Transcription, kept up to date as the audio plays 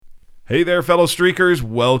Hey there, fellow streakers.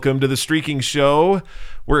 Welcome to the Streaking Show.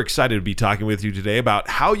 We're excited to be talking with you today about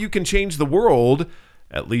how you can change the world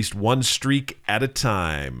at least one streak at a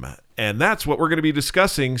time. And that's what we're going to be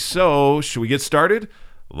discussing. So, should we get started?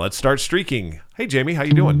 Let's start streaking. Hey, Jamie, how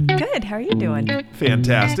you doing? Good. How are you doing?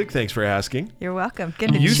 Fantastic. Thanks for asking. You're welcome.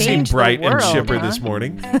 Good to You seem change bright the world, and chipper huh? this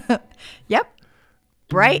morning. Yep.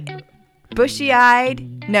 Bright,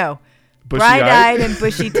 bushy-eyed. No. Bushy-eyed? Bright-eyed and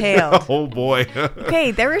bushy-tailed. Oh, boy.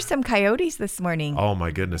 Okay, there were some coyotes this morning. Oh, my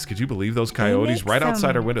goodness. Could you believe those coyotes make right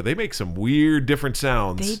outside some- our window? They make some weird, different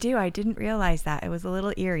sounds. They do. I didn't realize that. It was a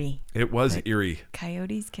little eerie. It was But eerie.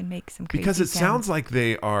 Coyotes can make some crazy Because it sounds sounds like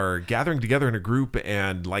they are gathering together in a group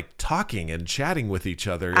and like talking and chatting with each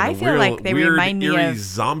other in I a feel real, like they weird, remind me eerie of-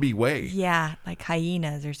 zombie way. Yeah, like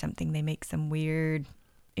hyenas or something. They make some weird,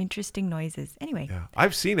 interesting noises. Anyway. Yeah.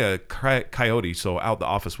 I've seen a coyote, so out the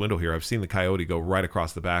office window here, I've seen the coyote go right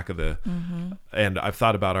across the back of the, and I've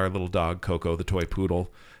thought about our little dog, Coco, the toy poodle,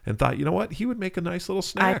 and thought, you know what, he would make a nice little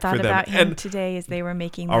snack I thought for them. about him And today as they were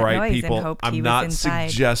making that all right, noise people, and hoped I'm he not was inside.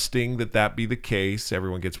 suggesting that be the case.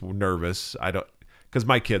 Everyone gets nervous. I don't, because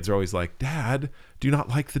my kids are always like, Dad, do you not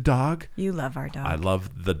like the dog? You love our dog. I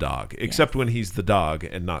love the dog, except when he's the dog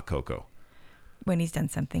and not Coco. When he's done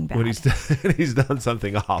something bad. When he's done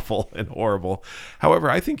something awful and horrible. However,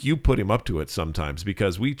 I think you put him up to it sometimes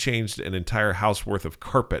because we changed an entire house worth of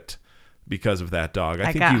carpet because of that dog.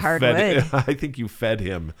 I got hardwood. I think you fed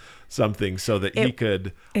him something so that he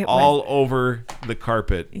could it all over the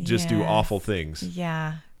carpet just do Yes. awful things.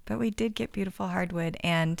 Yeah, but we did get beautiful hardwood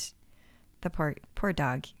and the poor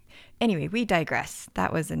dog. Anyway, we digress.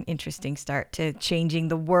 That was an interesting start to changing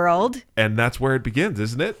the world. And that's where it begins,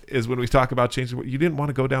 isn't it? Is when we talk about changing. You didn't want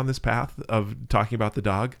to go down this path of talking about the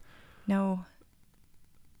dog? No,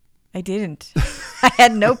 I didn't. I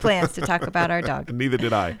had no plans to talk about our dog. Neither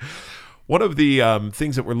did I. One of the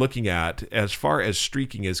things that we're looking at as far as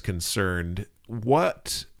streaking is concerned,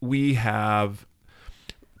 what we have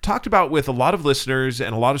talked about with a lot of listeners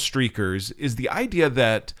and a lot of streakers is the idea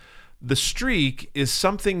that the streak is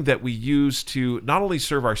something that we use to not only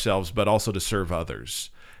serve ourselves, but also to serve others.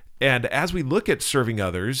 And as we look at serving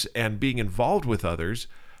others and being involved with others,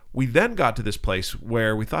 we then got to this place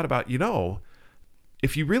where we thought about,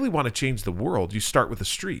 if you really want to change the world, you start with a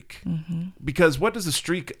streak. Because what does a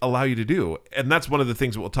streak allow you to do? And that's one of the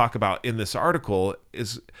things that we'll talk about in this article.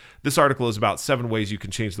 This article is about 7 ways you can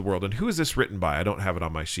change the world. And who is this written by? I don't have it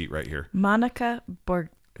on my sheet right here. Monica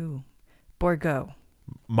Borgo.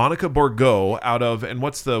 Monica Borgo out of, and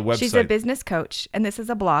what's the website? She's a business coach, and this is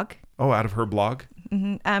a blog. Oh, out of her blog?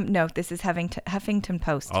 No, this is Huffington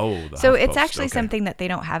Post. Oh, the so HuffPost, it's actually okay. something that they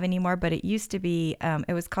don't have anymore, but it used to be.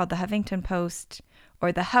 It was called the Huffington Post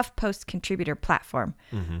or the HuffPost Contributor Platform,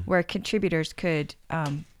 where contributors could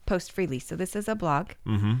post freely. So this is a blog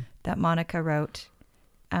that Monica wrote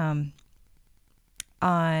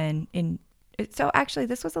So actually,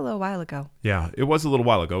 this was a little while ago. Yeah, it was a little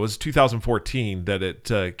while ago. It was 2014 that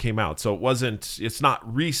it came out. So it's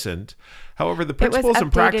not recent. However, the principles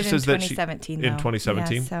and practices in that she... 2017, In though.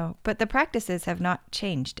 2017? Yeah, but the practices have not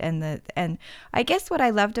changed. And I guess what I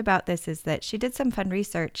loved about this is that she did some fun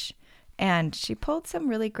research and she pulled some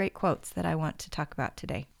really great quotes that I want to talk about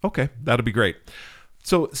today. Okay, that'll be great.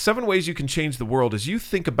 So 7 ways you can change the world. As you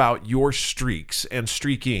think about your streaks and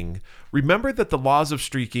streaking, remember that the laws of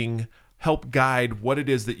streaking help guide what it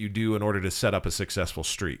is that you do in order to set up a successful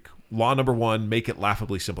streak. Law number 1, make it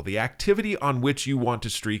laughably simple. The activity on which you want to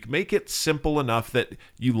streak, make it simple enough that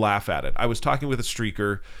you laugh at it. I was talking with a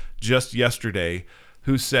streaker just yesterday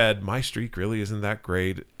who said, my streak really isn't that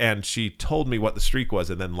great. And she told me what the streak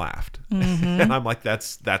was and then laughed. And I'm like,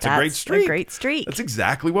 that's a great streak. A great streak. That's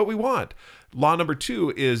exactly what we want. Law number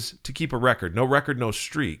 2 is to keep a record. No record, no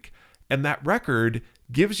streak. And that record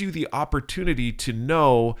gives you the opportunity to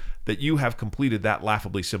know that you have completed that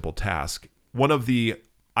laughably simple task. One of the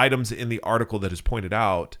items in the article that is pointed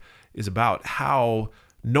out is about how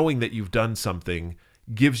knowing that you've done something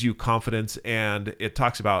gives you confidence, and it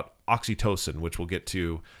talks about oxytocin, which we'll get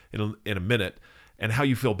to in a minute, and how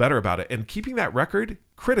you feel better about it. And keeping that record,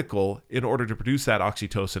 critical in order to produce that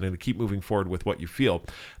oxytocin and to keep moving forward with what you feel.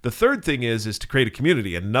 The third thing is to create a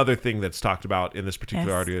community. Another thing that's talked about in this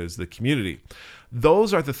particular article is the community.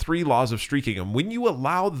 Those are the 3 laws of streaking. And when you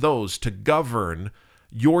allow those to govern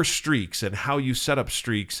your streaks and how you set up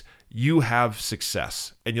streaks, you have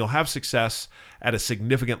success. And you'll have success at a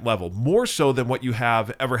significant level, more so than what you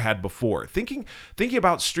have ever had before. Thinking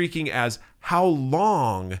about streaking as how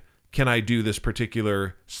long can I do this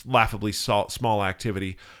particular laughably small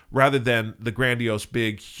activity, rather than the grandiose,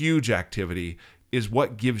 big, huge activity, is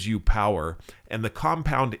what gives you power. And the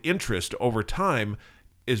compound interest over time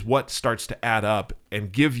is what starts to add up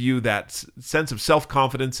and give you that sense of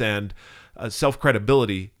self-confidence and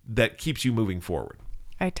self-credibility that keeps you moving forward.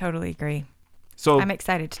 I totally agree. So I'm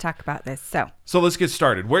excited to talk about this. So let's get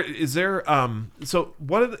started. Where is there? So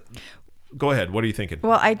what are the? Go ahead. What are you thinking?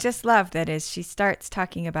 Well, I just love that as she starts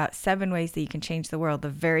talking about 7 ways that you can change the world. The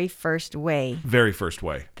very first way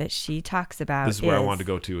that she talks about this is where I wanted to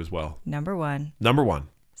go to as well. Number one,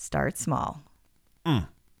 start small. Mm.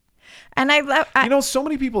 And I love, so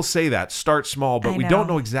many people say that, start small, but we don't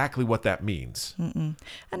know exactly what that means. Mm-mm.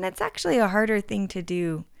 And that's actually a harder thing to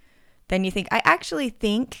do than you think. I actually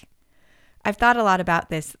think, I've thought a lot about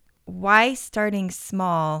this, why starting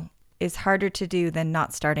small is harder to do than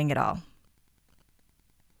not starting at all.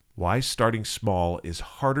 Why starting small is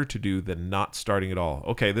harder to do than not starting at all.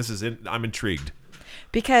 Okay, I'm intrigued.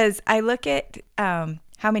 Because I look at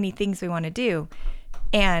how many things we want to do,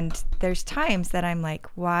 and there's times that I'm like,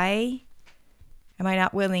 why am I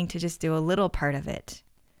not willing to just do a little part of it?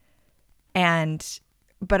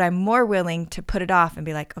 But I'm more willing to put it off and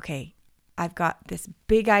be like, okay, I've got this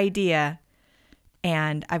big idea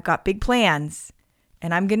and I've got big plans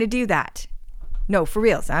and I'm going to do that. No, for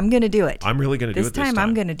reals. I'm going to do it. I'm really going to do it this time.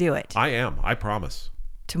 I'm going to do it. I am. I promise.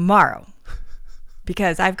 Tomorrow.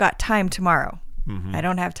 Because I've got time tomorrow. Mm-hmm. I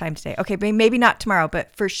don't have time today. Okay, maybe not tomorrow,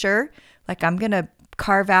 but for sure, like I'm going to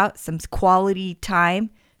carve out some quality time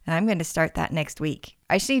and I'm going to start that next week.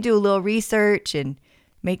 I just need to do a little research and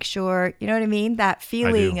make sure, you know what I mean? That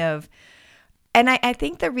feeling of, and I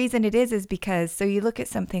think the reason it is because, so you look at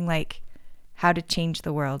something like how to change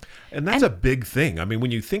the world. And that's a big thing. I mean,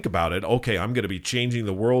 when you think about it, okay, I'm going to be changing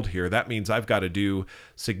the world here. That means I've got to do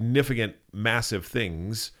significant, massive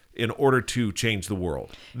things in order to change the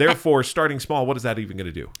world. Therefore, starting small, what is that even going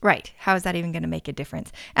to do? Right. How is that even going to make a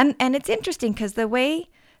difference? And it's interesting because the way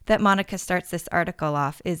that Monica starts this article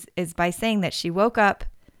off is by saying that she woke up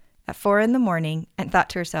at 4 a.m. and thought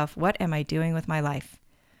to herself, what am I doing with my life?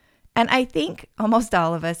 And I think almost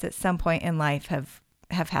all of us at some point in life have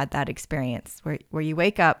had that experience where you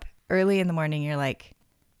wake up early in the morning, you're like,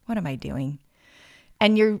 what am I doing?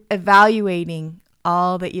 And you're evaluating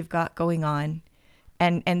all that you've got going on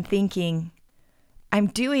and thinking, I'm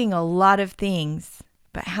doing a lot of things,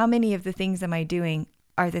 but how many of the things am I doing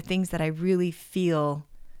are the things that I really feel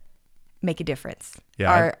make a difference?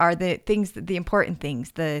 Yeah. Are the things, the important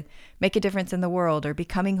things, the make a difference in the world or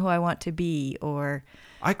becoming who I want to be, or...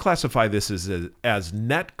 I classify this as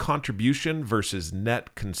net contribution versus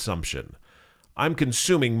net consumption. I'm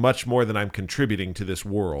consuming much more than I'm contributing to this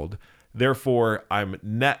world. Therefore,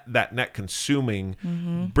 that net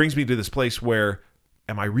consuming brings me to this place where,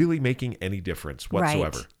 am I really making any difference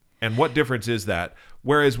whatsoever? Right. And what difference is that?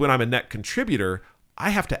 Whereas when I'm a net contributor, I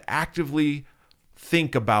have to actively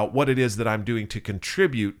think about what it is that I'm doing to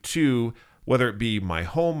contribute to, whether it be my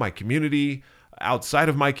home, my community, outside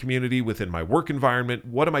of my community, within my work environment.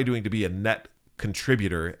 What am I doing to be a net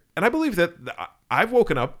contributor? And I believe that I've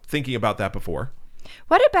woken up thinking about that before.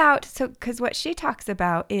 What about, because what she talks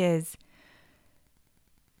about is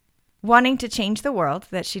wanting to change the world,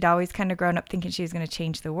 that she'd always kind of grown up thinking she was going to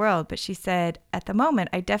change the world. But she said, at the moment,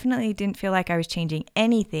 I definitely didn't feel like I was changing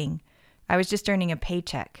anything. I was just earning a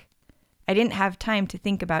paycheck. I didn't have time to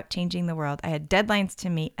think about changing the world. I had deadlines to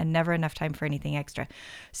meet and never enough time for anything extra.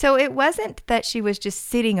 So it wasn't that she was just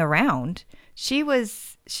sitting around. She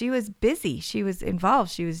was busy. She was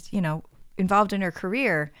involved. She was, involved in her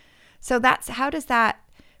career. So how does that,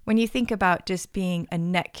 when you think about just being a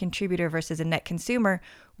net contributor versus a net consumer,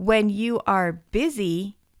 when you are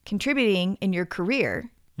busy contributing in your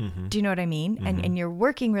career, do you know what I mean? Mm-hmm. And you're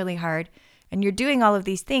working really hard and you're doing all of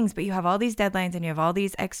these things, but you have all these deadlines and you have all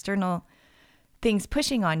these external things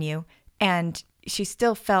pushing on you. And she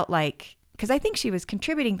still felt like, because I think she was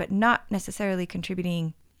contributing, but not necessarily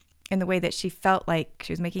contributing in the way that she felt like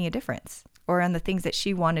she was making a difference or on the things that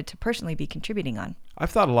she wanted to personally be contributing on. I've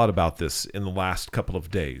thought a lot about this in the last couple of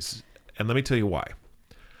days, and let me tell you why.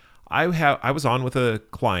 I was on with a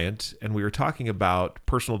client, and we were talking about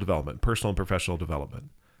personal development, personal and professional development.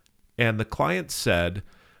 And the client said,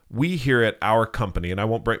 we here at our company, and I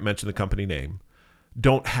won't mention the company name,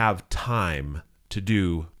 don't have time to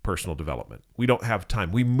do personal development. We don't have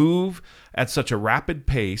time. We move at such a rapid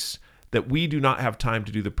pace that we do not have time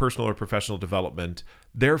to do the personal or professional development.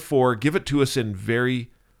 Therefore, give it to us in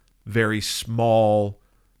very, very small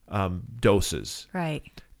doses.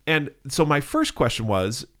 Right. And so my first question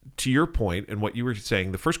was, to your point and what you were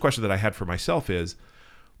saying, the first question that I had for myself is,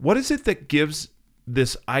 what is it that gives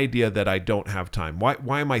this idea that I don't have time?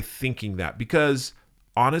 Why am I thinking that? Because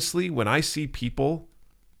honestly, when I see people,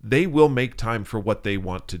 they will make time for what they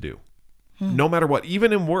want to do. No matter what,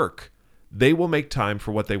 even in work, They will make time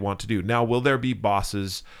for what they want to do. Now, will there be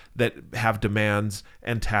bosses that have demands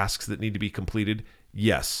and tasks that need to be completed?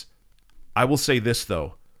 Yes. I will say this,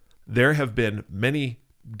 though. There have been many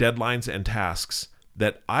deadlines and tasks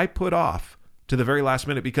that I put off to the very last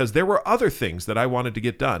minute because there were other things that I wanted to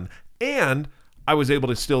get done, and I was able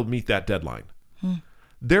to still meet that deadline.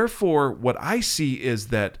 Therefore, what I see is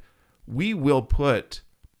that we will put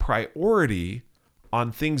priority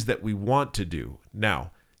on things that we want to do.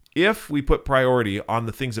 Now, if we put priority on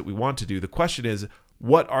the things that we want to do, the question is,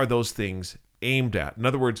 what are those things aimed at? In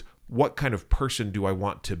other words, what kind of person do I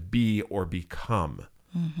want to be or become?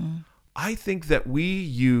 I think that we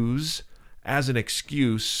use as an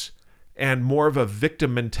excuse and more of a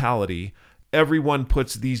victim mentality, everyone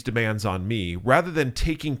puts these demands on me, rather than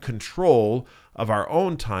taking control of our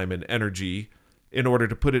own time and energy in order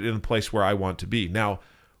to put it in a place where I want to be. Now,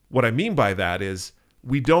 what I mean by that is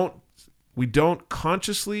we don't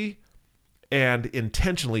consciously and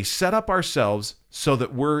intentionally set up ourselves so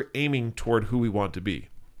that we're aiming toward who we want to be.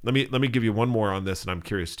 Let me give you one more on this, and I'm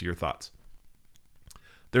curious to your thoughts.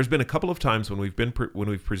 There's been a couple of times when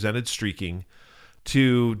we've presented streaking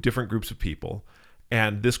to different groups of people,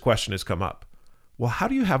 and this question has come up. Well, how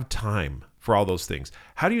do you have time for all those things?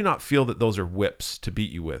 How do you not feel that those are whips to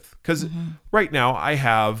beat you with? Because right now I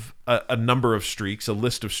have a number of streaks, a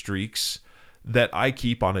list of streaks that I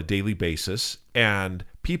keep on a daily basis, and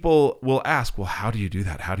people will ask, well, how do you do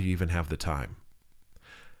that? How do you even have the time?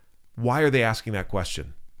 Why are they asking that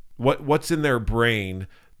question? What's in their brain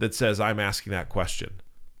that says I'm asking that question?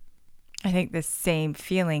 I think the same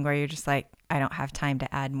feeling where you're just like, I don't have time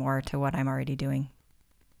to add more to what I'm already doing.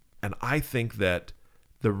 And I think that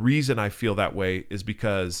the reason I feel that way is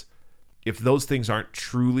because if those things aren't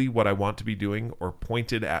truly what I want to be doing or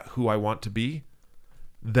pointed at who I want to be,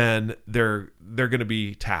 then they're going to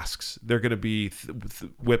be tasks. They're going to be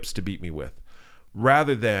whips to beat me with,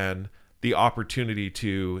 rather than the opportunity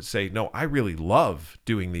to say, no, I really love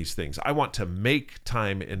doing these things. I want to make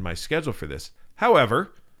time in my schedule for this.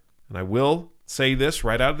 However, and I will say this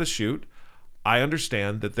right out of the chute, I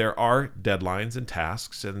understand that there are deadlines and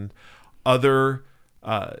tasks and other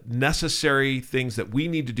necessary things that we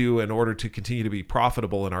need to do in order to continue to be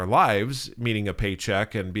profitable in our lives, meaning a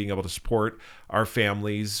paycheck and being able to support our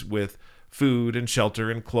families with food and shelter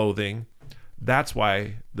and clothing. That's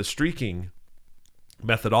why the streaking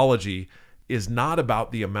methodology is not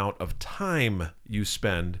about the amount of time you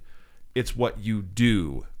spend, it's what you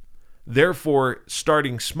do. Therefore,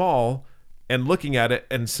 starting small and looking at it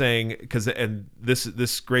and saying, and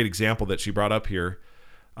this great example that she brought up here,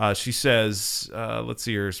 she says, let's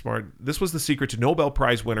see here, this was the secret to Nobel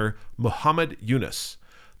Prize winner Muhammad Yunus,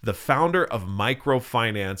 the founder of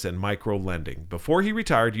microfinance and microlending. Before he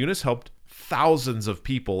retired, Yunus helped thousands of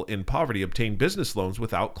people in poverty obtain business loans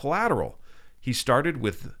without collateral. He started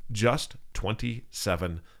with just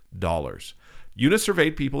 $27. Yunus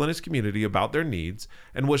surveyed people in his community about their needs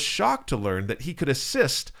and was shocked to learn that he could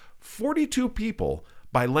assist 42 people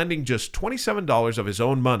by lending just $27 of his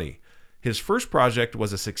own money. His first project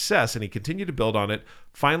was a success, and he continued to build on it,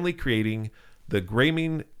 finally creating the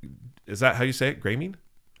Grameen, is that how you say it? Grameen?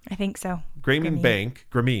 I think so. Grameen Bank,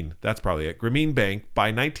 Grameen, that's probably it. Grameen Bank, by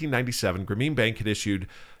 1997, Grameen Bank had issued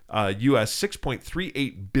US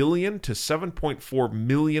 $6.38 billion to 7.4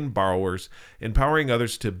 million borrowers, empowering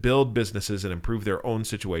others to build businesses and improve their own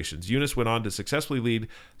situations. Yunus went on to successfully lead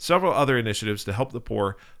several other initiatives to help the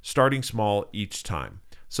poor, starting small each time.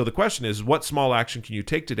 So the question is, what small action can you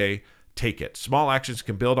take today? Take it. Small actions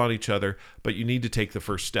can build on each other, but you need to take the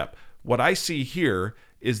first step. What I see here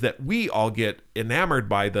is that we all get enamored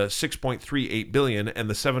by the 6.38 billion and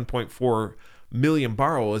the 7.4 million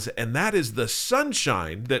borrowers, and that is the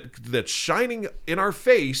sunshine that's shining in our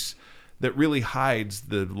face that really hides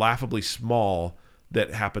the laughably small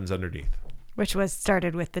that happens underneath. Which was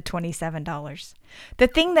started with the $27. The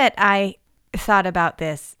thing that I thought about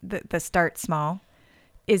this, the start small,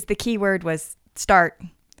 is the key word was start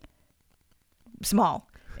small.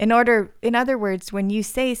 In other words, when you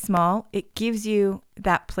say small, it gives you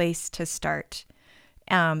that place to start.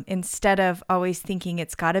 Instead of always thinking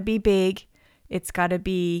it's got to be big, it's got to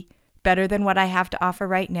be better than what I have to offer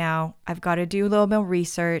right now. I've got to do a little more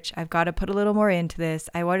research. I've got to put a little more into this.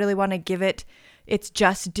 I really want to give it its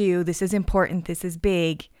just due. This is important. This is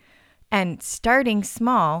big. And starting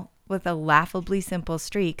small with a laughably simple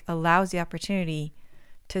streak allows the opportunity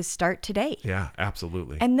to start today. Yeah,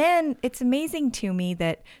 absolutely. And then it's amazing to me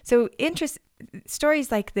that, stories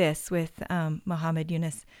like this with Muhammad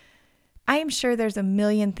Yunus, I am sure there's a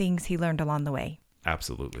million things he learned along the way.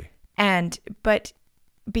 Absolutely. But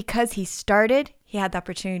because he started, he had the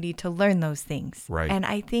opportunity to learn those things. Right. And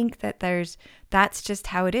I think that that's just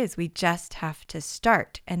how it is. We just have to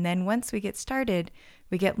start. And then once we get started,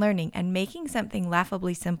 we get learning. And making something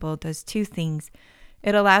laughably simple does two things.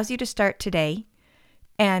 It allows you to start today,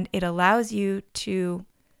 and it allows you to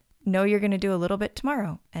know you're going to do a little bit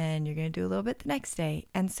tomorrow, and you're going to do a little bit the next day.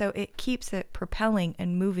 And so it keeps it propelling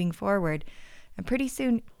and moving forward. And pretty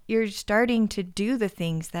soon you're starting to do the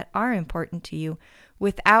things that are important to you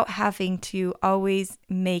without having to always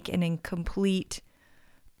make an incomplete,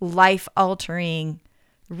 life-altering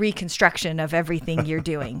reconstruction of everything you're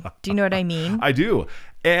doing. Do you know what I mean? I do.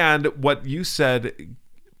 And what you said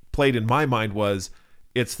played in my mind was,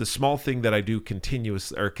 it's the small thing that I do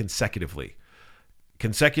consecutively,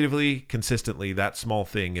 consistently, that small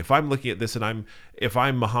thing. If I'm looking at this and if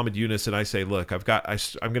I'm Muhammad Yunus and I say, look, I'm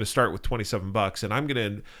going to start with $27 and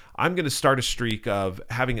I'm going to start a streak of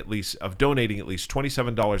donating at least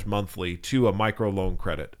 $27 monthly to a microloan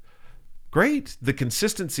credit. Great. The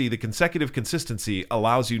consecutive consistency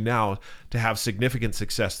allows you now to have significant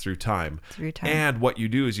success through time. And what you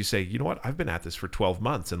do is you say, you know what? I've been at this for 12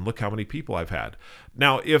 months and look how many people I've had.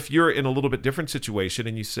 Now, if you're in a little bit different situation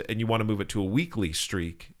and you want to move it to a weekly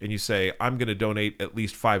streak and you say, I'm going to donate at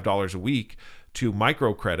least $5 a week to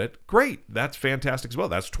microcredit, great. That's fantastic as well.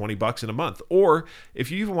 That's $20 in a month. Or if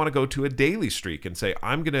you even want to go to a daily streak and say,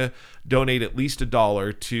 I'm going to donate at least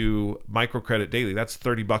 $1 to microcredit daily, that's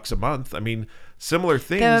 $30 a month. I mean, similar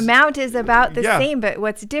things. The amount is about the same, but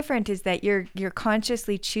what's different is that you're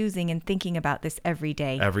consciously choosing and thinking about this every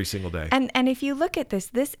day. Every single day. And if you look at this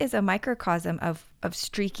is a microcosm of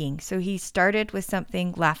streaking. So he started with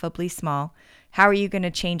something laughably small. How are you going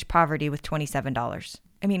to change poverty with $27?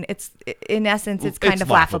 I mean, in essence, it's kind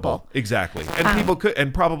of laughable. Exactly. And people could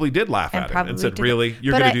and probably did laugh at it and said, really?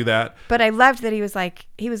 You're going to do that? But I loved that he was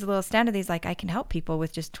a little astounded. He's like, I can help people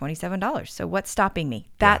with just $27. So what's stopping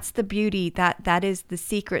me? That's the beauty. That is the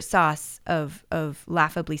secret sauce of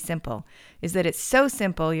laughably simple, is that it's so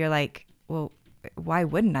simple. You're like, well, why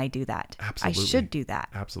wouldn't I do that? Absolutely. I should do that.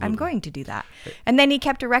 Absolutely. I'm going to do that. And then he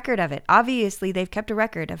kept a record of it. Obviously, they've kept a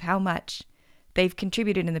record of how much they've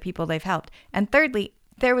contributed and the people they've helped. And thirdly,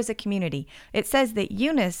 there was a community. It says that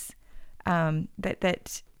Yunus,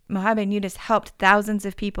 that Muhammad Yunus helped thousands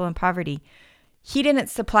of people in poverty. He didn't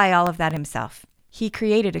supply all of that himself. He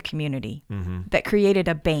created a community that created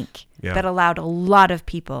a bank that allowed a lot of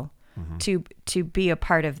people to be a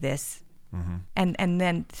part of this. And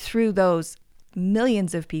then through those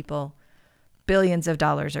millions of people, billions of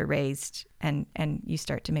dollars are raised, and you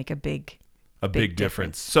start to make a big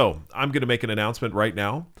difference. So I'm going to make an announcement right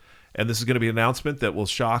now. And this is going to be an announcement that will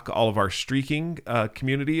shock all of our streaking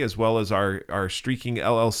community as well as our streaking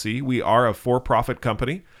LLC. We are a for-profit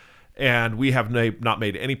company, and we have not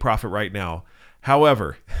made any profit right now.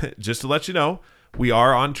 However, just to let you know, we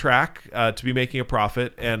are on track to be making a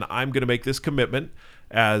profit, and I'm going to make this commitment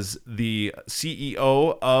as the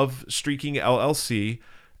CEO of Streaking LLC.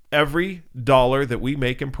 Every dollar that we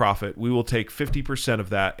make in profit, we will take 50% of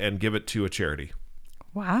that and give it to a charity.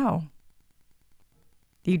 Wow.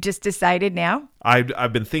 You just decided now?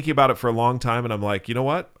 I've been thinking about it for a long time, and I'm like, you know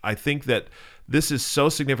what? I think that this is so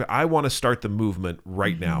significant. I want to start the movement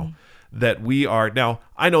right now that we are. Now,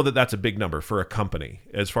 I know that that's a big number for a company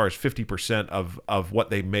as far as 50% of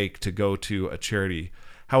what they make to go to a charity.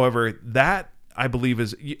 However, that I believe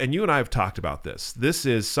is, and you and I have talked about this. This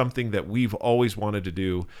is something that we've always wanted to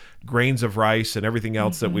do. Grains of rice and everything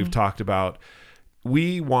else that we've talked about.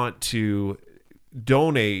 We want to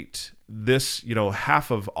donate this,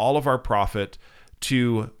 half of all of our profit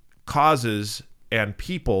to causes and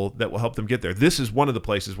people that will help them get there. This is one of the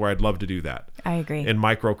places where I'd love to do that. I agree. In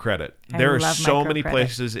microcredit. There are so many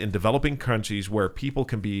places in developing countries where people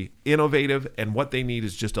can be innovative, and what they need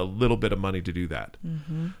is just a little bit of money to do that.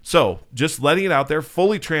 So just letting it out there,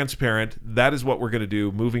 fully transparent. That is what we're going to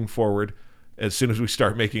do moving forward as soon as we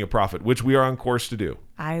start making a profit, which we are on course to do.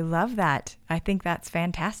 I love that. I think that's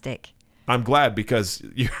fantastic. I'm glad because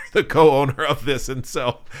you're the co-owner of this, and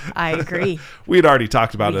so I agree. We had already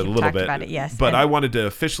talked about it a little bit, about it, yes. But I wanted to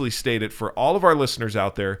officially state it for all of our listeners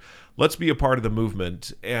out there. Let's be a part of the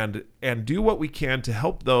movement and do what we can to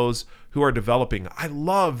help those who are developing. I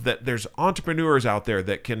love that there's entrepreneurs out there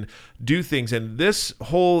that can do things, and this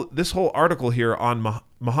whole article here on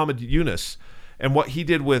Muhammad Yunus and what he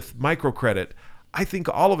did with microcredit, I think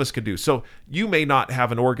all of us could do. So you may not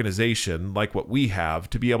have an organization like what we have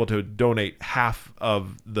to be able to donate half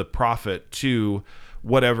of the profit to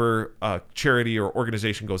whatever charity or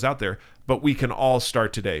organization goes out there, but we can all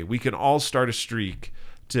start today. We can all start a streak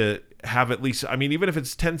to have at least, even if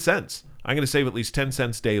it's 10 cents, I'm going to save at least 10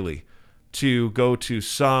 cents daily to go to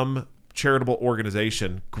some charitable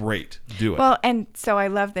organization, great, do it. Well, and so I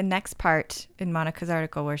love the next part in Monica's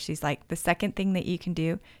article where she's like, the second thing that you can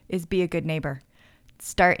do is be a good neighbor.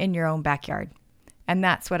 Start in your own backyard. And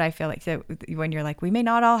that's what I feel like. So when you're like, we may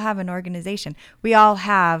not all have an organization, we all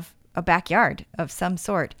have a backyard of some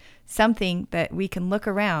sort, something that we can look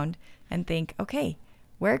around and think, okay,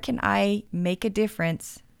 where can I make a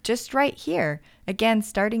difference just right here? Again,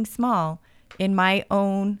 starting small in my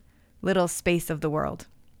own little space of the world.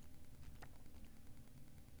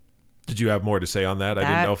 Did you have more to say on that? I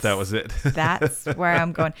didn't know if that was it. That's where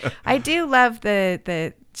I'm going. I do love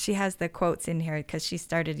the she has the quotes in here because she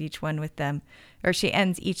started each one with them, or she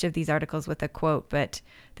ends each of these articles with a quote. But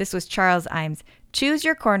this was Charles Imes. Choose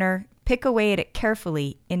your corner, pick away at it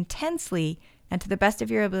carefully, intensely, and to the best of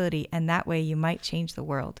your ability, and that way you might change the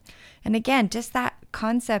world. And again, just that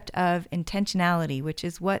concept of intentionality, which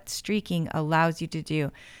is what streaking allows you to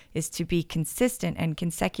do, is to be consistent and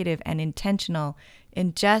consecutive and intentional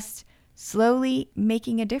in just slowly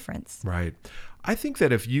making a difference. Right. I think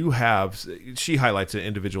that if you have, she highlights an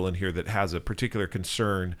individual in here that has a particular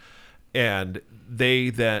concern, and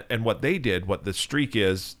what they did, what the streak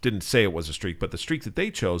is, didn't say it was a streak, but the streak that they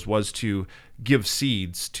chose was to give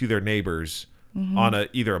seeds to their neighbors on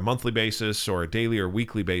either a monthly basis or a daily or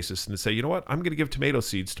weekly basis, and to say, you know what, I'm going to give tomato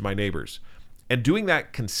seeds to my neighbors. And doing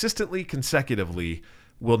that consistently, consecutively,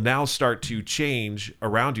 will now start to change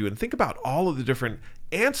around you. And think about all of the different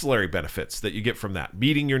ancillary benefits that you get from that.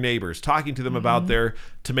 Meeting your neighbors, talking to them about their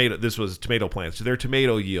tomato plants, their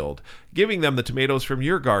tomato yield, giving them the tomatoes from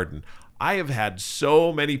your garden. I have had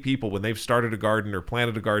so many people, when they've started a garden or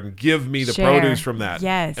planted a garden, give me the produce from that.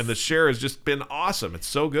 Yes. And the share has just been awesome. It's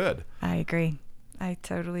so good. I agree. I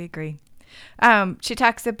totally agree. She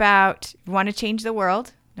talks about want to change the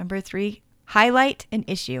world. Number 3, highlight an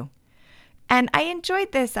issue. And I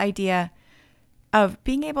enjoyed this idea of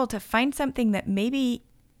being able to find something that maybe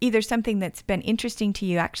either something that's been interesting to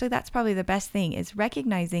you. Actually, that's probably the best thing, is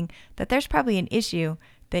recognizing that there's probably an issue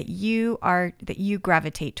that you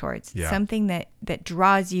gravitate towards, something that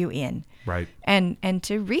draws you in. Right. And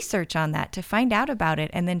to research on that, to find out about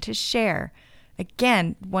it, and then to share.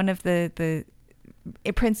 Again, one of the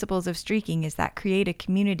principles of streaking is that create a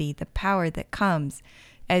community, the power that comes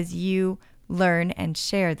as you learn and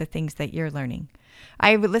share the things that you're learning.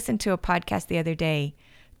 I listened to a podcast the other day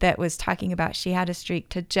that was talking about she had a streak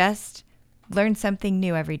to just learn something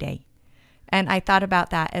new every day. And I thought about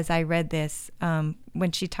that as I read this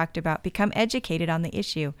when she talked about become educated on the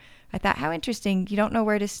issue. I thought, how interesting. You don't know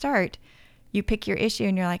where to start. You pick your issue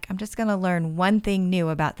and you're like, I'm just going to learn one thing new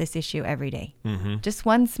about this issue every day. Just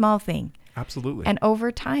one small thing. Absolutely. And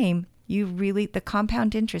over time, the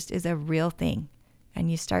compound interest is a real thing. And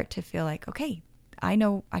you start to feel like, okay,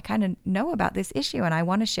 I kind of know about this issue and I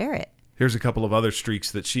want to share it. Here's a couple of other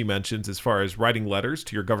streaks that she mentions as far as writing letters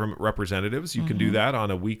to your government representatives. You can do that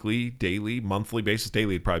on a weekly, daily, monthly basis.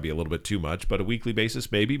 Daily would probably be a little bit too much, but a weekly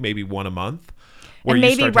basis, maybe one a month. And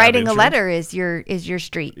maybe writing a letter is your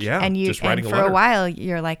streak. Yeah, and just writing and a for letter. a while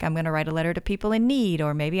you're like, I'm going to write a letter to people in need,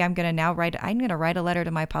 or maybe I'm going to write a letter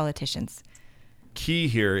to my politicians. Key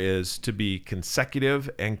here is to be consecutive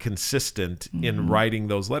and consistent in writing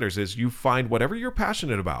those letters. Is you find whatever you're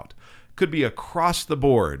passionate about. Could be across the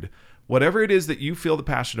board. Whatever it is that you feel the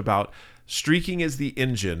passion about, streaking is the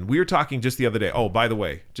engine. We were talking just the other day. Oh, by the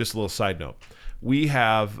way, just a little side note. We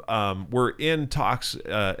have, we're in talks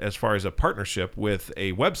as far as a partnership with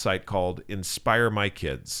a website called Inspire My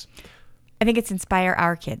Kids. I think it's Inspire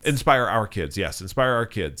Our Kids. Inspire Our Kids, yes. Inspire Our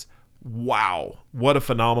Kids. Wow, what a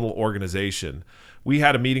phenomenal organization. We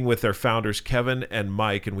had a meeting with their founders, Kevin and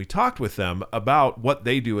Mike, and we talked with them about what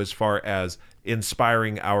they do as far as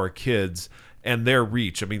inspiring our kids and their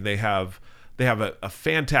reach. I mean, they have a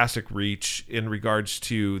fantastic reach in regards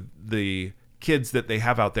to the kids that they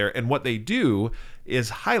have out there, and what they do is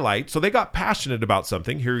highlight. So they got passionate about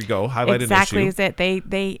something. Here you go, highlight exactly an issue.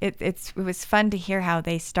 Exactly is it. It was fun to hear how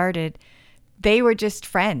they started. They were just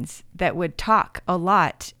friends that would talk a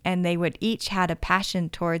lot, and they would each had a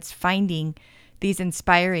passion towards finding these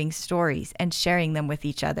inspiring stories and sharing them with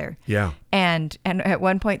each other. Yeah. And at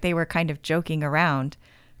one point they were kind of joking around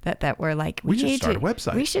that we're like, we should start a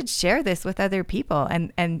website. We should share this with other people.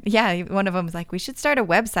 And yeah, one of them was like, we should start a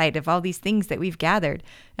website of all these things that we've gathered.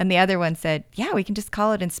 And the other one said, yeah, we can just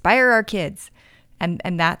call it Inspire Our Kids. And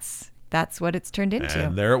that's what it's turned into.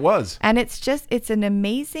 And there it was. And it's an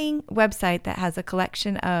amazing website that has a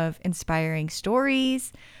collection of inspiring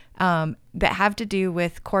stories that have to do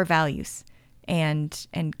with core values and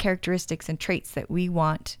characteristics and traits that we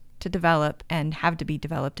want to develop and have to be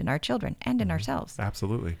developed in our children and in ourselves.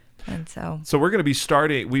 Absolutely. And so we're going to be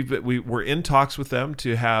starting. We're in talks with them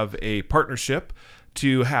to have a partnership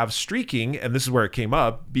to have streaking, and this is where it came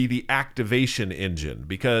up, be the activation engine,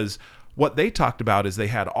 because what they talked about is they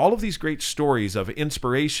had all of these great stories of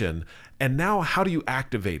inspiration, and now how do you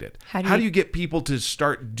activate it? How do you get people to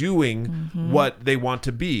start doing what they want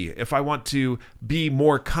to be? If I want to be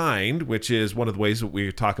more kind, which is one of the ways that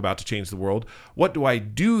we talk about to change the world, what do I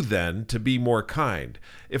do then to be more kind?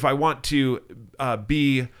 If I want to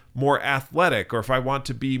be more athletic, or if I want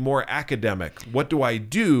to be more academic, what do I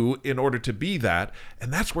do in order to be that?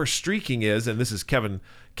 And that's where streaking is, and this is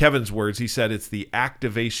Kevin's words. He said it's the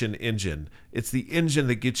activation engine. It's the engine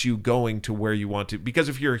that gets you going to where you want to. Because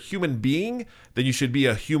if you're a human being, then you should be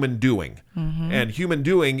a human doing. And human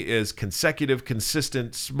doing is consecutive,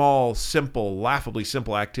 consistent, small, simple, laughably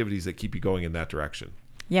simple activities that keep you going in that direction.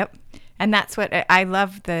 Yep. And that's what I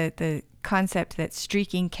love, the concept that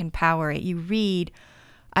streaking can power it. You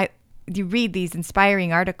read these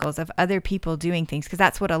inspiring articles of other people doing things, because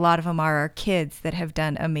that's what a lot of them are kids that have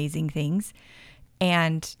done amazing things.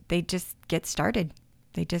 And they just get started.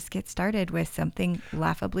 They just get started with something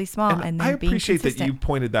laughably small, and then I being appreciate consistent. that you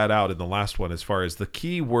pointed that out in the last one, as far as the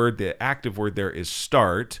key word, the active word there is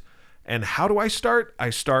start. And how do I start? I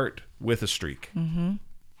start with a streak. And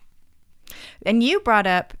you brought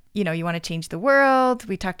up, you want to change the world.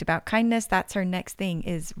 We talked about kindness. That's our next thing,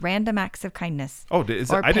 is random acts of kindness. Oh, I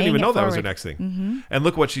didn't even know that was our next thing. And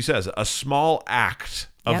look what she says. A small act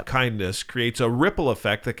of kindness creates a ripple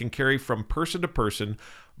effect that can carry from person to person,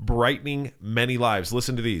 brightening many lives.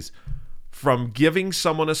 Listen to these. From giving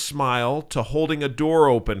someone a smile to holding a door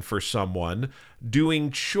open for someone,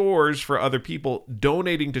 doing chores for other people,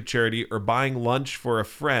 donating to charity, or buying lunch for a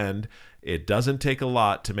friend, it doesn't take a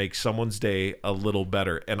lot to make someone's day a little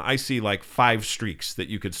better. And I see like 5 streaks that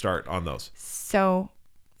you could start on those. So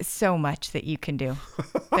much that you can do.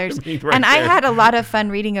 I had a lot of fun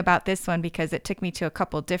reading about this one, because it took me to a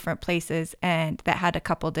couple different places and that had a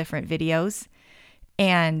couple different videos.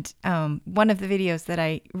 And one of the videos that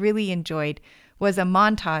I really enjoyed was a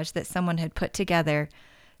montage that someone had put together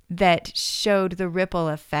that showed the ripple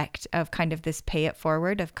effect of kind of this pay it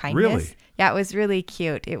forward of kindness. Really? Yeah, it was really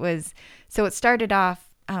cute. It started off,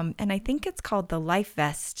 and I think it's called the Life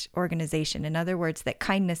Vest organization. In other words, that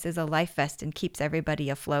kindness is a life vest and keeps everybody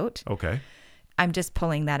afloat. Okay. I'm just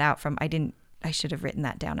pulling that out from, I should have written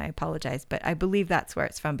that down. I apologize, but I believe that's where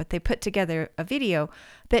it's from. But they put together a video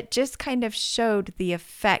that just kind of showed the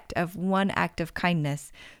effect of one act of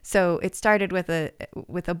kindness. So it started with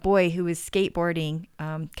a boy who was skateboarding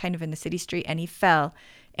kind of in the city street, and he fell,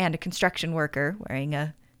 and a construction worker wearing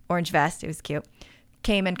a orange vest, it was cute,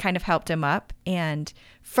 came and kind of helped him up. And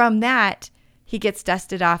from that, he gets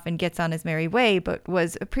dusted off and gets on his merry way, but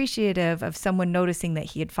was appreciative of someone noticing that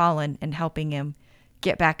he had fallen and helping him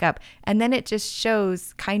get back up. And then it just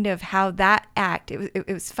shows kind of how that act, it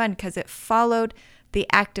was fun because it followed the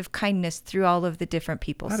act of kindness through all of the different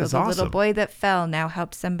people. That so is the awesome. Little boy that fell now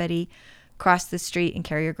helped somebody cross the street and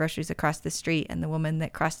carry her groceries across the street. And the woman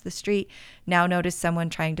that crossed the street now noticed someone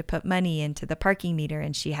trying to put money into the parking meter,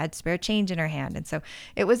 and she had spare change in her hand. And so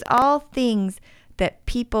it was all things that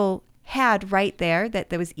people had right there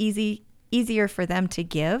that was easier for them to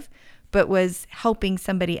give, but was helping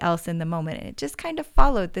somebody else in the moment. And it just kind of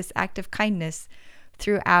followed this act of kindness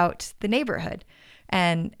throughout the neighborhood.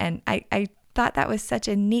 And I thought that was such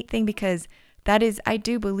a neat thing, because I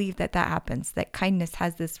do believe that happens, that kindness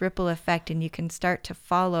has this ripple effect, and you can start to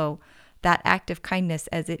follow that act of kindness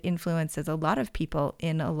as it influences a lot of people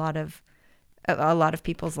in a lot of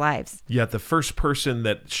people's lives. Yet the first person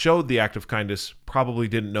that showed the act of kindness probably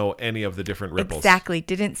didn't know any of the different ripples. Exactly.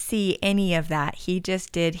 Didn't see any of that. He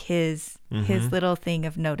just did his little thing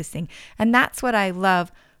of noticing. And that's what I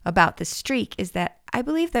love about the streak, is that I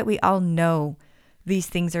believe that we all know these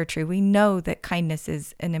things are true. We know that kindness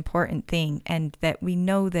is an important thing, and that we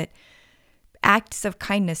know that acts of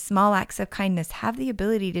kindness, small acts of kindness, have the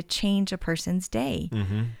ability to change a person's day.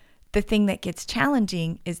 The thing that gets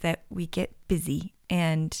challenging is that we get busy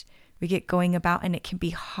and we get going about, and it can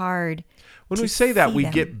be hard. When we say that we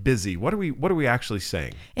get busy, what are we actually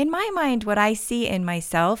saying? In my mind, what I see in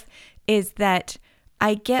myself is that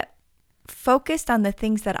I get focused on the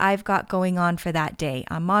things that I've got going on for that day.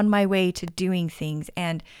 I'm on my way to doing things,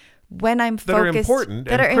 and when I'm focused,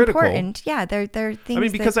 that are important, yeah, they're things. I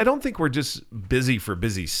mean, because I don't think we're just busy for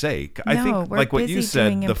busy's sake. I think, we're like what busy you said,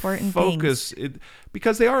 doing the important focus,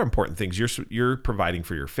 because they are important things. You're providing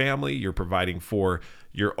for your family, you're providing for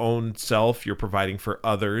your own self, you're providing for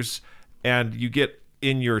others, and you get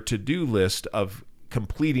in your to-do list of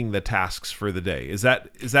completing the tasks for the day. Is that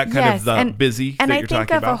kind of the busy and that I you're think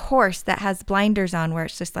talking of about? a horse that has blinders on, where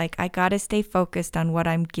it's just like, I got to stay focused on what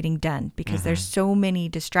I'm getting done, because there's so many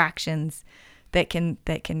distractions that can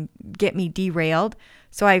get me derailed.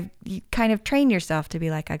 So you kind of train yourself to be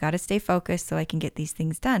like, I got to stay focused so I can get these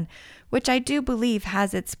things done, which I do believe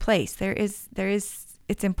has its place.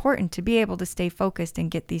 It's important to be able to stay focused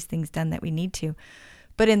and get these things done that we need to.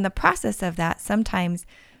 But in the process of that, sometimes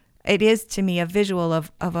it is to me a visual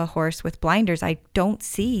of a horse with blinders. I don't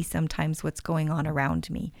see sometimes what's going on around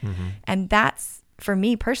me. And that's, for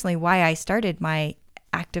me personally, why I started my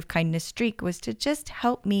act of kindness streak, was to just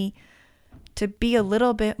help me to be a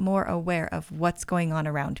little bit more aware of what's going on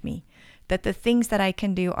around me. That the things that I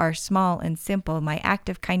can do are small and simple. My act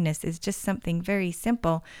of kindness is just something very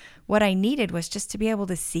simple. What I needed was just to be able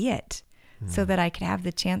to see it, so that I could have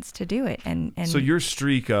the chance to do it. And so your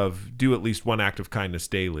streak of do at least one act of kindness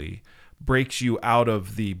daily breaks you out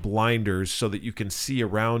of the blinders so that you can see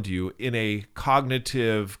around you in a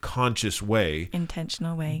cognitive, conscious way.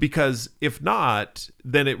 Intentional way. Because if not,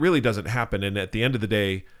 then it really doesn't happen. And at the end of the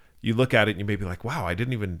day, you look at it and you may be like, wow, I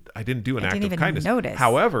didn't do an act of kindness. Notice.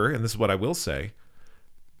 However, and this is what I will say,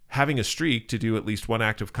 having a streak to do at least one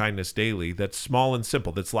act of kindness daily that's small and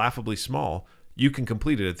simple, that's laughably small, you can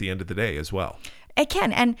complete it at the end of the day as well. I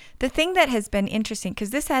can. And the thing that has been interesting, because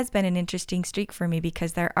this has been an interesting streak for me,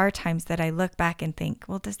 because there are times that I look back and think,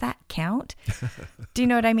 well, does that count? Do you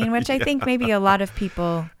know what I mean? Which I think maybe a lot of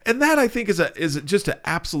people. And that, I think, is just an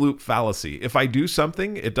absolute fallacy. If I do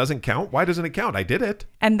something, it doesn't count. Why doesn't it count? I did it.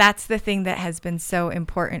 And that's the thing that has been so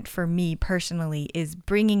important for me personally, is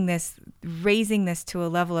raising this to a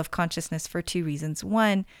level of consciousness for two reasons.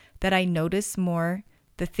 One, that I notice more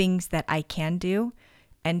the things that I can do.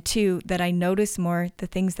 And two, that I notice more the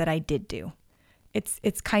things that I did do.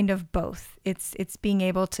 It's kind of both. It's being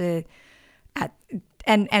able to,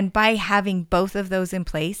 and by having both of those in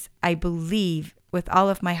place, I believe with all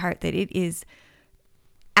of my heart that it is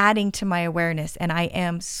adding to my awareness, and I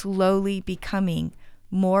am slowly becoming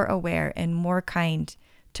more aware and more kind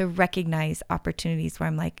to recognize opportunities where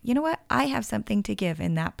I'm like, you know what? I have something to give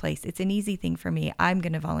in that place. It's an easy thing for me. I'm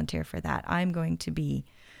going to volunteer for that.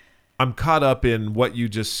 I'm caught up in what you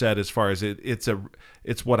just said as far as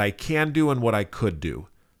it's what I can do and what I could do.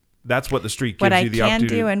 That's what the streak gives you the opportunity. What I can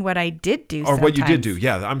do and what I did do. Or what you did do.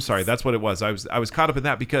 Yeah, I'm sorry. That's what it was. I was caught up in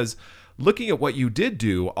that, because looking at what you did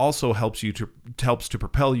do also helps to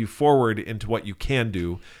propel you forward into what you can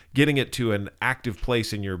do, getting it to an active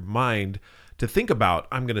place in your mind to think about,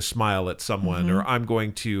 I'm going to smile at someone, or I'm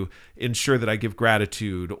going to ensure that I give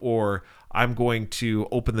gratitude, or I'm going to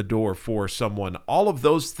open the door for someone. All of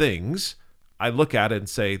those things, I look at it and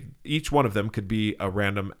say, each one of them could be a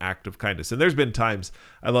random act of kindness. And there's been times,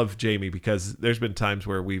 I love Jamie, because there's been times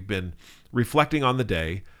where we've been reflecting on the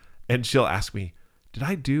day, and she'll ask me, did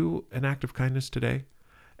I do an act of kindness today?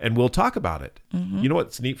 And we'll talk about it. You know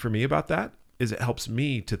what's neat for me about that is it helps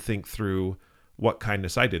me to think through what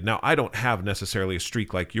kindness I did. Now, I don't have necessarily a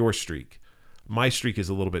streak like your streak. My streak is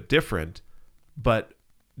a little bit different, but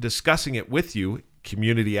discussing it with you,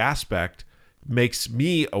 community aspect, makes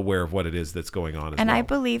me aware of what it is that's going on as well. And I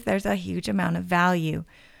believe there's a huge amount of value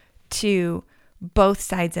to both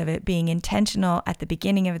sides of it, being intentional at the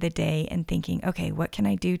beginning of the day and thinking, okay, what can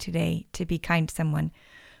I do today to be kind to someone?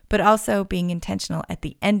 But also being intentional at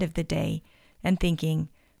the end of the day and thinking,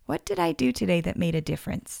 what did I do today that made a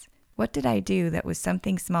difference? What did I do that was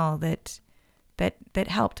something small that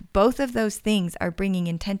helped? Both of those things are bringing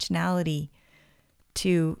intentionality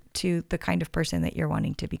to the kind of person that you're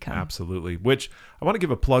wanting to become. Absolutely. Which I want to give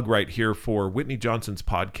a plug right here for Whitney Johnson's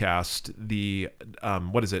podcast, the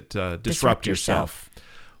Disrupt Yourself.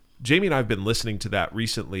 Jamie and I have been listening to that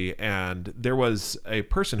recently, and there was a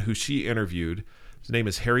person who she interviewed. His name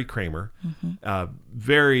is Harry Kramer,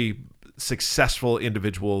 very successful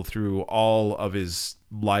individual through all of his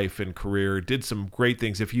life and career, did some great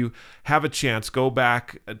things. If you have a chance, go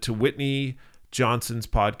back to Whitney Johnson's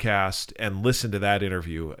podcast and listen to that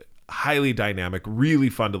interview. Highly dynamic, really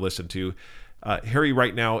fun to listen to. Harry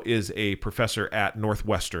right now is a professor at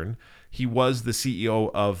Northwestern. He was the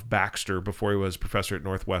CEO of Baxter before he was professor at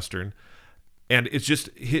Northwestern. And it's just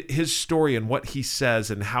his story and what he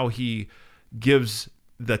says and how he gives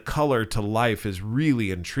the color to life is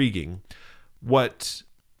really intriguing. What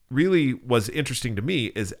really was interesting to me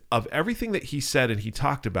is of everything that he said and he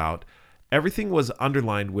talked about, everything was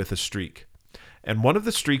underlined with a streak. And one of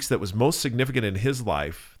the streaks that was most significant in his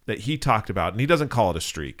life that he talked about, and he doesn't call it a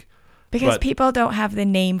streak. Because people don't have the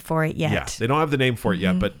name for it yet. Yeah, they don't have the name for it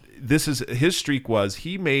yet. But his streak was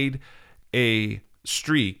he made a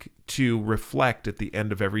streak to reflect at the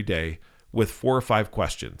end of every day with 4 or 5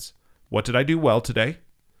 questions. What did I do well today?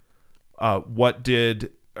 What did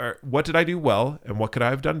I do well, and what could I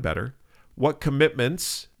have done better? What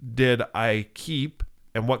commitments did I keep,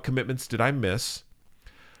 and what commitments did I miss?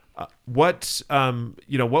 What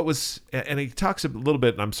was, and he talks a little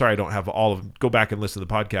bit, and I'm sorry I don't have all of them. Go back and listen to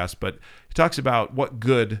the podcast, but he talks about what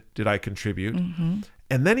good did I contribute?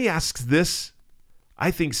 And then he asks this,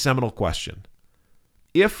 I think, seminal question.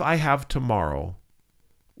 If I have tomorrow,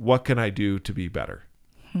 what can I do to be better?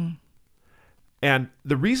 And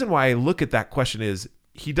the reason why I look at that question is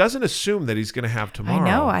he doesn't assume that he's going to have tomorrow. I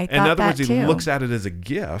know. I thought in other that words, he too. looks at it as a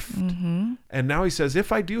gift. And now he says,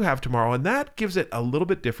 if I do have tomorrow, and that gives it a little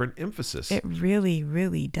bit different emphasis. It really,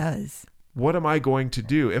 really does. What am I going to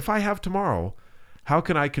do? If I have tomorrow, how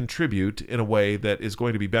can I contribute in a way that is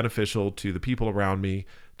going to be beneficial to the people around me,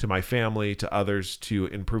 to my family, to others, to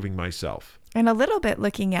improving myself? And a little bit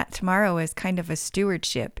looking at tomorrow as kind of a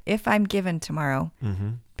stewardship. If I'm given tomorrow,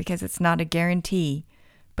 because it's not a guarantee,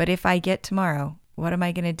 but if I get tomorrow, what am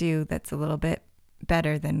I going to do that's a little bit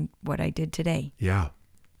better than what I did today? Yeah.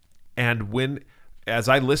 And as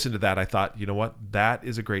I listened to that, I thought, you know what? That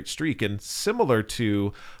is a great streak. And similar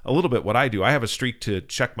to a little bit what I do, I have a streak to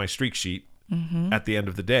check my streak sheet at the end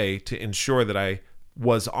of the day to ensure that I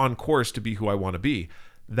was on course to be who I want to be.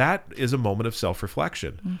 That is a moment of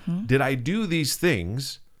self-reflection. Did I do these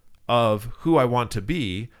things of who I want to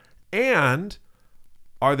be, and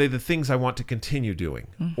are they the things I want to continue doing?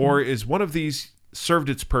 Or is one of these served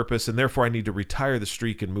its purpose and therefore I need to retire the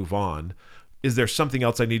streak and move on? Is there something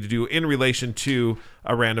else I need to do in relation to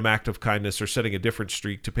a random act of kindness or setting a different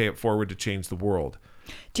streak to pay it forward to change the world?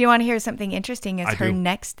 Do you want to hear something interesting? Is I her do.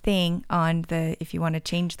 next thing on the, if you want to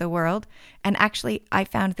change the world, and actually I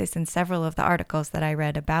found this in several of the articles that I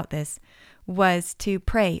read about this, was to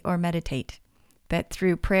pray or meditate. That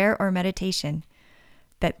through prayer or meditation,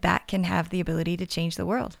 that can have the ability to change the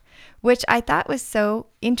world, which I thought was so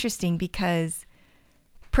interesting because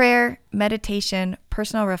prayer, meditation,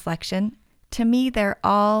 personal reflection, to me, they're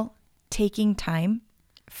all taking time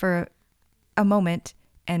for a moment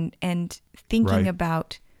and thinking Right.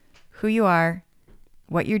 about who you are,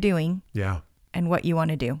 what you're doing, Yeah. and what you want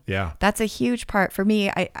to do. Yeah. That's a huge part for me.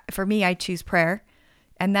 I choose prayer,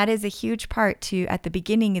 and that is a huge part to, at the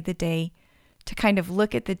beginning of the day, to kind of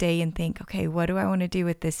look at the day and think, okay, what do I want to do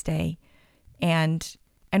with this day? And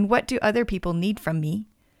what do other people need from me?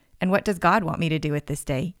 And what does God want me to do with this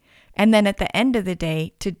day? And then at the end of the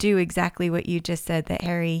day, to do exactly what you just said that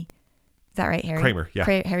Harry, is that right, Harry? Kramer, yeah.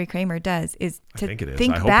 Harry Kramer does, is to I think it is.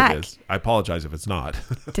 think I hope back, it is. I apologize if it's not.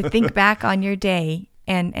 to think back on your day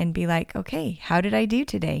and be like, okay, how did I do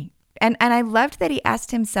today? And I loved that he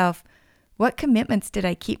asked himself, what commitments did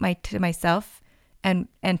I keep to myself and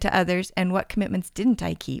to others, and what commitments didn't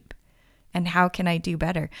I keep? And how can I do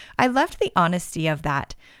better? I loved the honesty of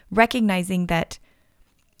that, recognizing that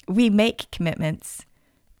we make commitments,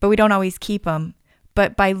 but we don't always keep them.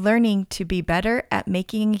 But by learning to be better at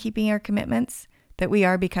making and keeping our commitments, that we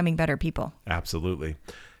are becoming better people. Absolutely.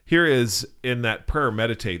 Here is in that prayer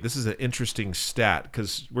meditate. This is an interesting stat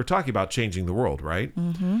because we're talking about changing the world, right?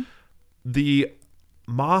 The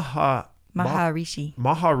Maharishi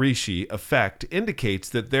effect indicates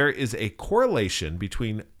that there is a correlation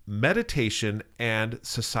between meditation and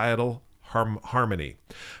societal harmony.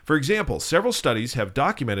 For example, several studies have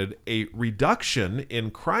documented a reduction in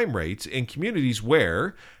crime rates in communities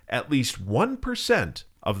where at least 1%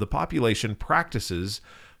 of the population practices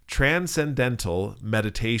transcendental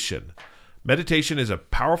meditation. Meditation is a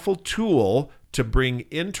powerful tool to bring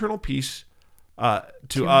internal peace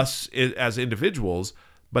to us as individuals,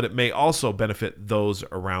 but it may also benefit those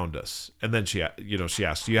around us. And then she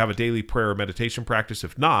asks, do you have a daily prayer or meditation practice?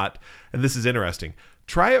 If not, and this is interesting,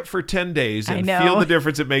 try it for 10 days and feel the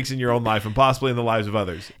difference it makes in your own life and possibly in the lives of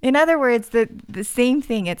others. In other words, the same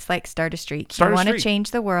thing. It's like start a streak. You want to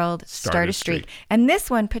change the world, start a streak. And this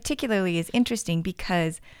one particularly is interesting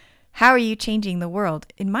because how are you changing the world?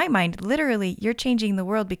 In my mind, literally, you're changing the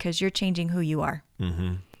world because you're changing who you are.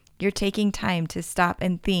 You're taking time to stop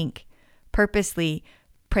and think purposely,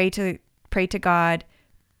 pray to God,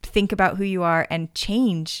 think about who you are, and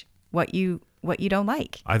change what you don't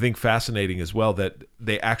like. I think fascinating as well that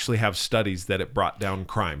they actually have studies that it brought down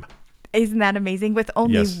crime. Isn't that amazing? With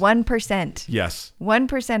only 1%. Yes.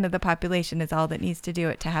 1% of the population is all that needs to do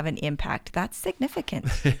it to have an impact. That's significant.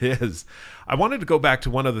 It is. I wanted to go back to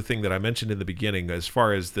one other thing that I mentioned in the beginning as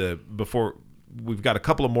far as before we've got a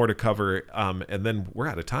couple of more to cover, and then we're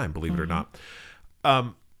out of time, believe it or not.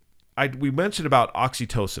 We mentioned about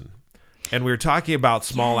oxytocin, and we were talking about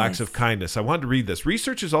small acts of kindness. I wanted to read this.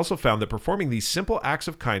 Research has also found that performing these simple acts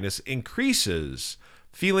of kindness increases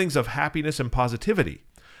feelings of happiness and positivity.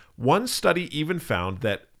 One study even found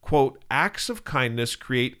that, quote, acts of kindness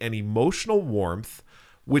create an emotional warmth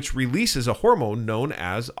which releases a hormone known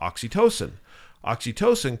as oxytocin.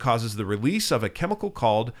 Oxytocin causes the release of a chemical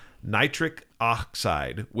called nitric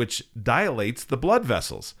oxide, which dilates the blood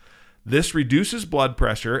vessels. This reduces blood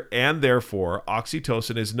pressure, and therefore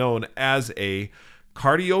oxytocin is known as a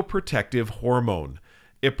cardioprotective hormone.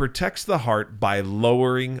 It protects the heart by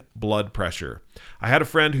lowering blood pressure. I had a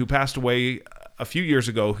friend who passed away a few years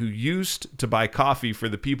ago who used to buy coffee for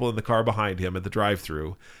the people in the car behind him at the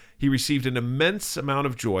drive-thru. He received an immense amount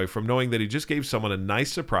of joy from knowing that he just gave someone a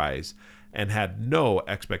nice surprise and had no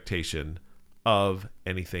expectation of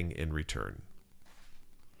anything in return.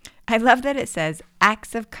 I love that it says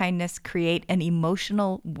acts of kindness create an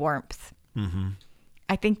emotional warmth. Mm-hmm.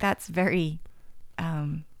 I think that's very,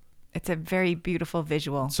 it's a very beautiful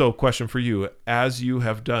visual. So, question for you. As you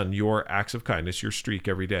have done your acts of kindness, your streak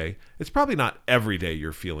every day, it's probably not every day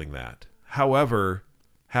you're feeling that. However,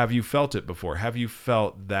 have you felt it before? Have you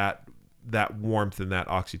felt that warmth and that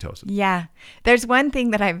oxytocin? Yeah. There's one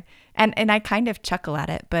thing that and I kind of chuckle at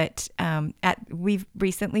it, but we've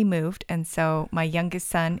recently moved. And so my youngest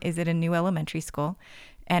son is at a new elementary school.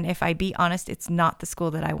 And if I be honest, it's not the school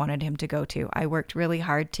that I wanted him to go to. I worked really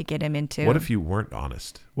hard to get him into. What if you weren't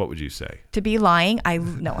honest? What would you say? To be lying?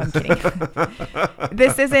 No, I'm kidding.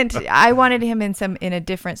 I wanted him in a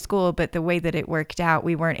different school, but the way that it worked out,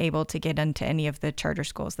 we weren't able to get into any of the charter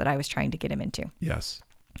schools that I was trying to get him into. Yes.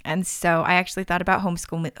 And so I actually thought about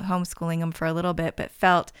homeschooling him for a little bit, but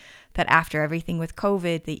felt that after everything with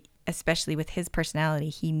COVID, especially with his personality,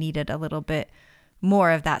 he needed a little bit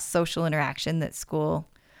more of that social interaction that school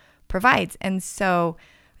provides. And so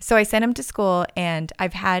I sent him to school, and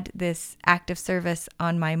I've had this act of service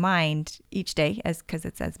on my mind each day because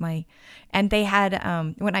it says and they had,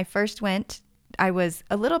 when I first went, I was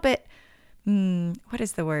a little bit, what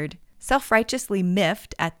is the word? Self-righteously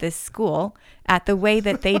miffed at this school at the way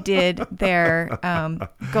that they did their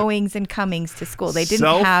goings and comings to school. They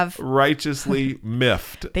didn't have self-righteously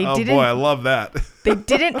miffed. Oh boy, I love that. They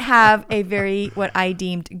didn't have a very what I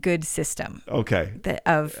deemed good system. Okay.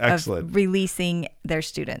 Of Excellent. Releasing their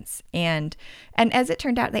students, and as it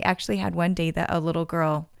turned out, they actually had one day that a little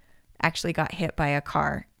girl actually got hit by a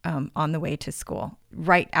car on the way to school,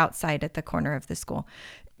 right outside at the corner of the school.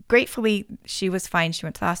 Gratefully, she was fine. She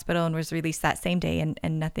went to the hospital and was released that same day,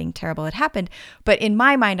 and nothing terrible had happened. But in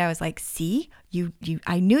my mind, I was like, see,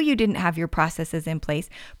 I knew you didn't have your processes in place.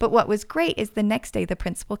 But what was great is the next day, the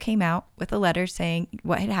principal came out with a letter saying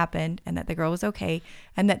what had happened and that the girl was okay,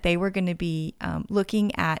 and that they were going to be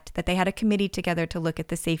looking at, that they had a committee together to look at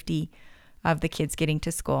the safety of the kids getting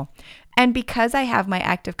to school. And because I have my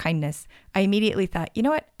act of kindness, I immediately thought, you know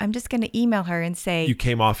what? I'm just going to email her and say... You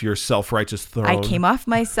came off your self-righteous throne. I came off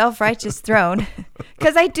my self-righteous throne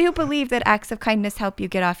because I do believe that acts of kindness help you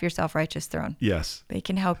get off your self-righteous throne. Yes. They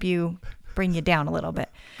can help you bring you down a little bit.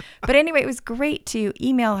 But anyway, it was great to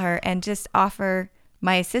email her and just offer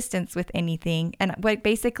my assistance with anything. And what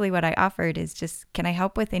I offered is just, can I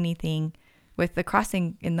help with anything with the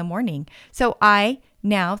crossing in the morning? So I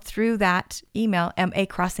now, through that email, am a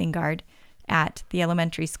crossing guard at the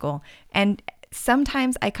elementary school. And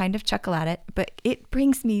sometimes I kind of chuckle at it, but it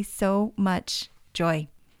brings me so much joy.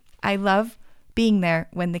 I love being there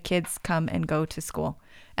when the kids come and go to school.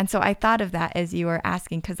 And so I thought of that as you were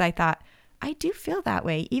asking, because I thought, I do feel that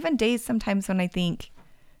way. Even days sometimes when I think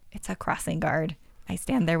it's a crossing guard, I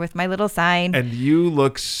stand there with my little sign. And you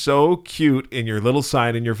look so cute in your little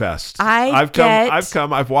sign in your vest.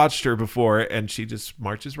 I've watched her before, and she just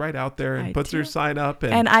marches right out there and puts her sign up.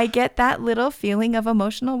 And I get that little feeling of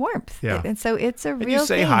emotional warmth. Yeah. And so it's a real thing. And you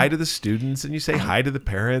say hi to the students, and you say hi to the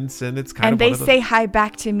parents, and it's and they say hi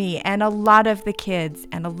back to me. And a lot of the kids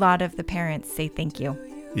and a lot of the parents say thank you.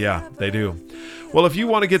 Yeah, they do. Well, if you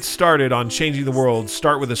want to get started on changing the world,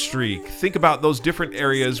 start with a streak. Think about those different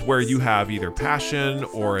areas where you have either passion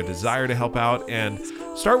or a desire to help out, and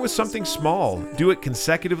start with something small. Do it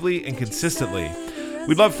consecutively and consistently.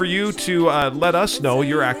 We'd love for you to let us know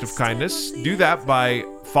your act of kindness. Do that by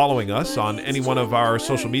following us on any one of our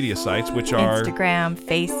social media sites, which are Instagram,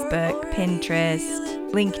 Facebook,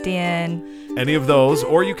 Pinterest, LinkedIn. Any of those,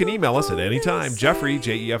 or you can email us at any time. Jeffrey,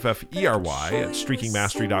 Jeffrey, at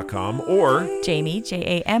streakingmastery.com, or Jamie,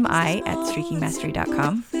 Jami, at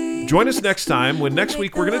streakingmastery.com. Join us next time when next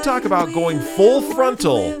week we're going to talk about going full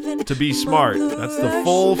frontal to be smart. That's the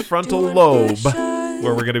full frontal lobe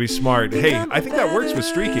where we're going to be smart. Hey, I think that works with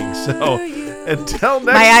streaking. So until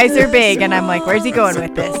next My eyes are big and I'm like, where's he going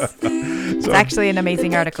with this? It's actually an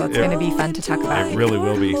amazing article. It's going to be fun to talk about. It really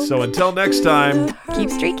will be. So until next time, keep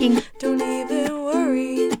streaking. Don't even worry.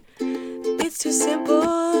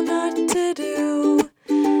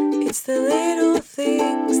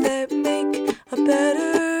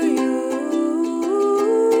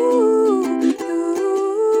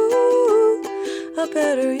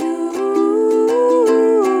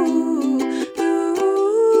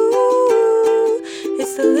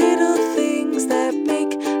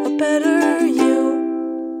 better